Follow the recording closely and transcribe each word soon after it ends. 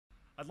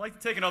I'd like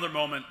to take another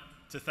moment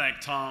to thank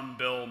Tom,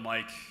 Bill,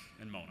 Mike,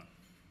 and Mona.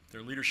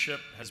 Their leadership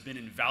has been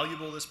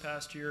invaluable this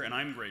past year, and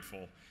I'm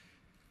grateful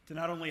to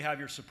not only have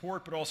your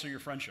support, but also your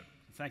friendship.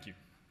 Thank you.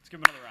 Let's give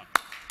them another round.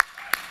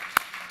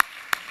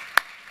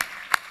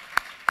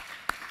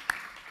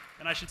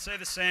 And I should say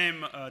the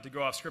same, to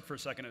go off script for a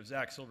second, of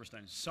Zach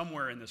Silverstein.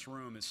 Somewhere in this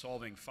room is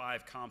solving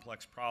 5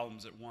 complex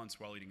problems at once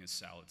while eating his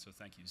salad, so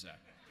thank you,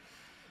 Zach.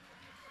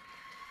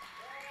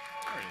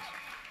 There it is.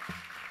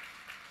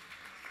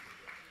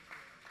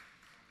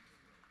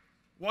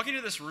 Walking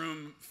into this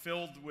room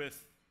filled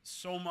with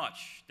so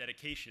much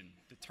dedication,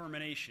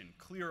 determination,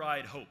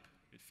 clear-eyed hope,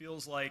 it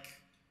feels like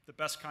the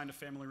best kind of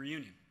family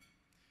reunion.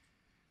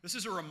 This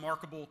is a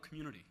remarkable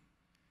community.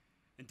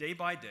 And day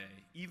by day,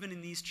 even in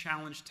these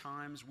challenged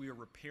times, we are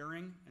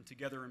repairing and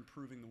together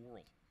improving the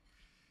world.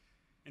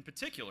 In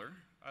particular,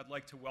 I'd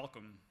like to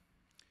welcome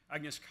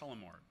Agnes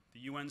Callamard,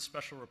 the UN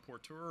Special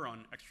Rapporteur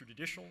on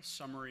extrajudicial,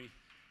 summary,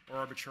 or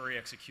arbitrary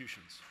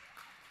executions.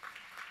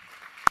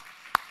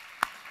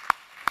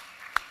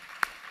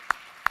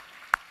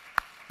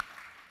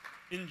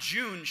 In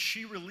June,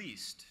 she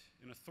released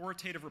an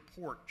authoritative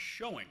report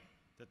showing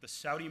that the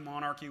Saudi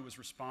monarchy was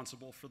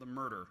responsible for the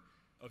murder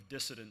of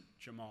dissident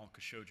Jamal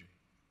Khashoggi.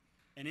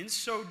 And in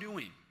so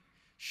doing,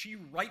 she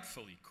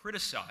rightfully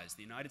criticized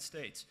the United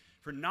States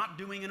for not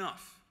doing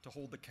enough to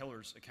hold the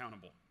killers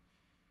accountable.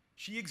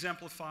 She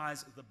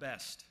exemplifies the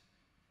best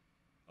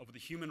of the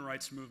human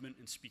rights movement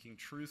in speaking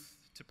truth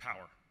to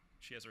power.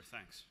 She has our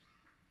thanks.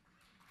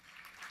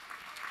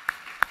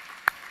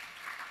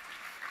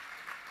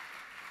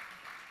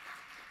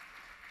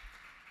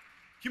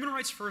 Human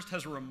Rights First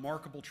has a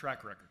remarkable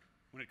track record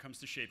when it comes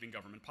to shaping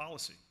government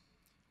policy.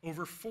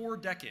 Over 4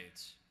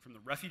 decades, from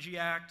the Refugee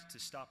Act to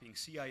stopping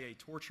CIA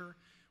torture,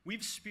 we've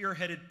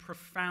spearheaded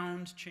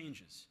profound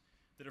changes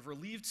that have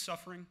relieved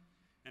suffering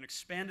and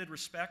expanded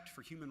respect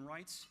for human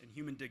rights and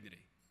human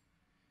dignity.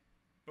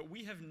 But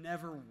we have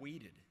never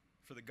waited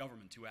for the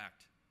government to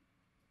act.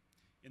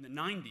 In the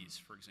 90s,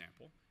 for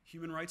example,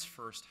 Human Rights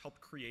First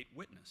helped create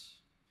Witness,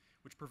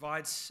 which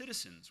provides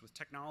citizens with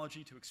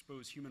technology to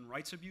expose human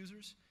rights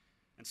abusers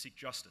and seek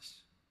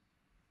justice.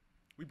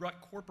 We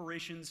brought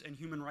corporations and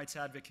human rights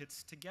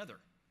advocates together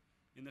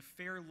in the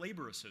Fair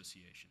Labor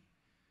Association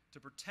to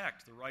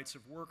protect the rights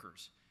of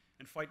workers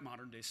and fight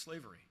modern-day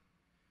slavery.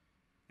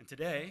 And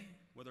today,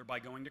 whether by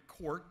going to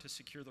court to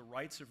secure the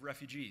rights of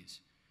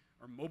refugees,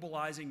 or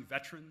mobilizing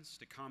veterans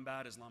to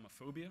combat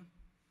Islamophobia,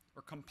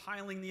 or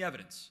compiling the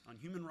evidence on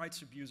human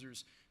rights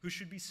abusers who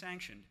should be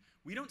sanctioned,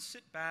 we don't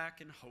sit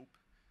back and hope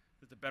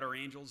that the better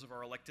angels of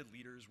our elected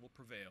leaders will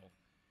prevail.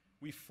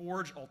 We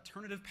forge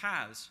alternative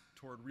paths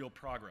toward real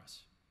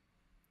progress.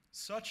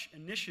 Such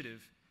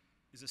initiative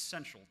is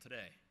essential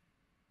today.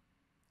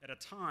 At a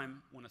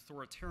time when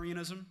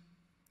authoritarianism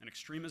and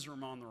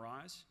extremism are on the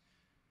rise,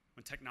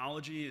 when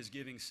technology is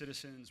giving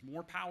citizens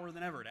more power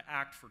than ever to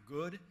act for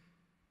good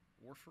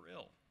or for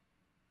ill,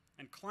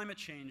 and climate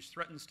change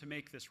threatens to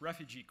make this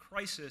refugee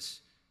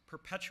crisis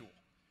perpetual,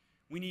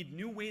 we need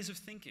new ways of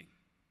thinking,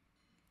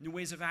 new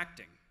ways of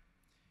acting,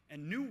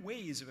 and new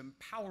ways of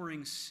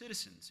empowering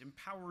citizens,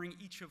 empowering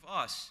each of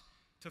us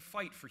to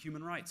fight for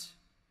human rights.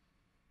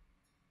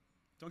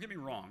 Don't get me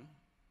wrong,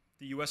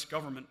 the US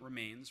government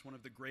remains one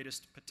of the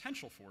greatest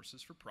potential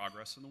forces for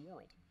progress in the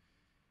world.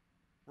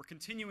 We're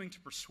continuing to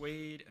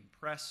persuade and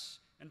press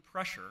and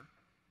pressure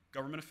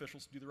government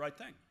officials to do the right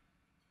thing.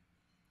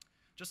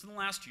 Just in the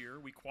last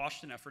year, we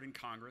quashed an effort in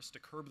Congress to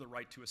curb the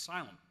right to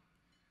asylum,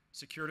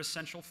 secured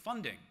essential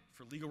funding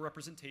for legal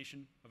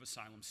representation of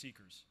asylum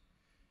seekers.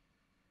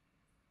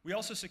 We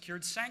also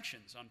secured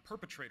sanctions on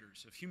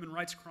perpetrators of human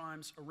rights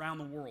crimes around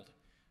the world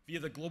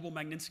via the Global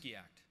Magnitsky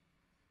Act.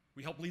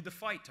 We helped lead the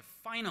fight to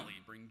finally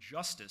bring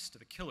justice to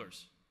the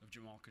killers of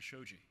Jamal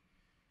Khashoggi.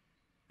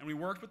 And we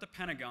worked with the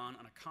Pentagon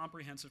on a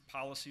comprehensive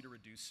policy to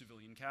reduce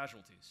civilian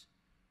casualties.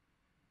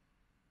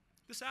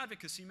 This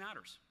advocacy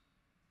matters.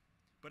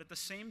 But at the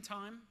same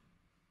time,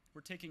 we're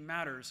taking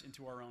matters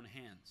into our own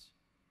hands.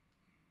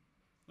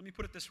 Let me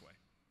put it this way.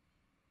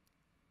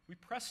 We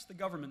press the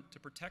government to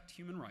protect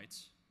human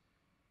rights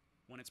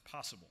when it's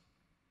possible.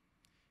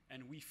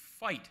 And we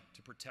fight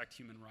to protect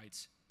human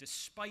rights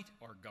despite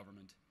our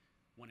government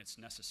when it's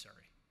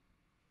necessary.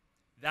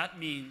 That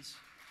means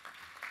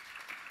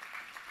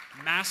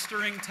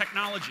mastering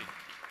technology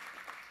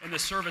in the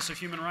service of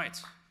human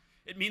rights.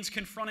 It means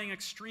confronting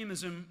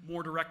extremism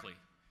more directly,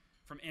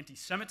 from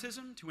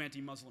anti-Semitism to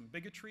anti-Muslim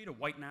bigotry to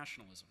white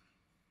nationalism.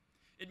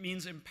 It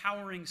means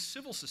empowering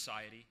civil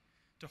society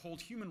to hold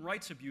human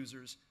rights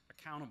abusers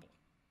accountable.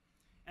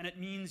 And it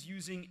means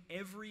using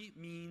every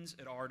means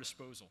at our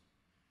disposal: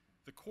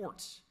 the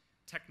courts,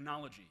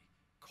 technology,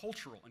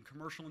 cultural and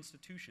commercial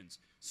institutions,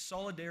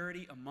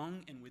 solidarity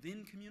among and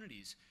within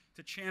communities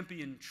to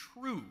champion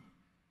true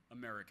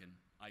American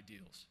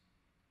ideals.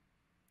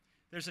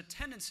 There's a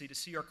tendency to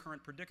see our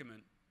current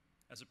predicament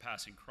as a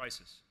passing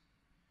crisis,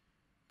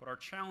 but our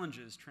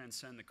challenges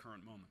transcend the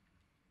current moment.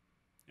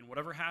 And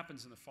whatever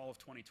happens in the fall of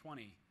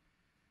 2020,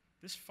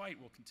 this fight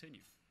will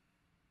continue.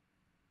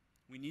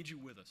 We need you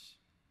with us,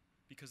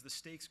 because the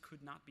stakes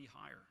could not be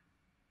higher.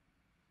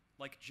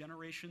 Like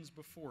generations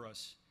before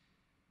us,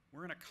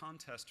 we're in a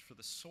contest for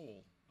the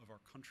soul of our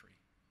country,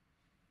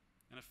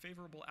 and a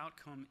favorable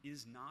outcome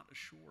is not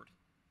assured.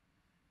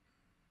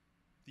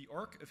 The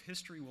arc of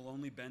history will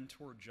only bend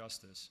toward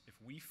justice if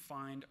we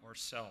find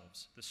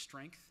ourselves the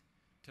strength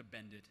to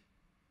bend it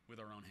with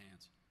our own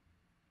hands.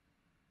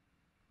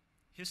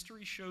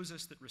 History shows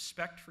us that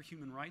respect for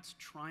human rights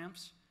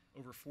triumphs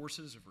over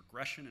forces of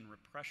regression and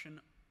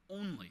repression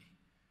only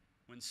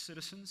when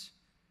citizens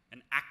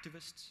and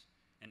activists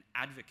and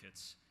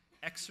advocates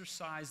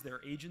exercise their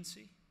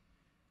agency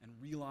and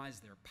realize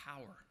their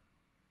power.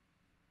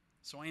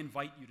 So I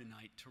invite you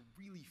tonight to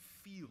really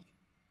feel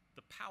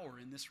the power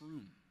in this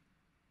room,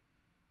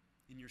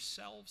 in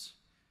yourselves,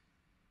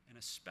 and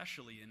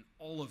especially in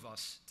all of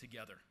us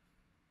together.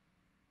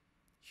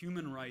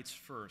 Human Rights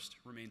First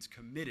remains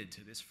committed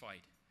to this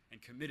fight and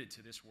committed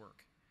to this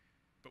work,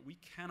 but we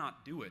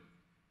cannot do it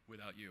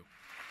without you.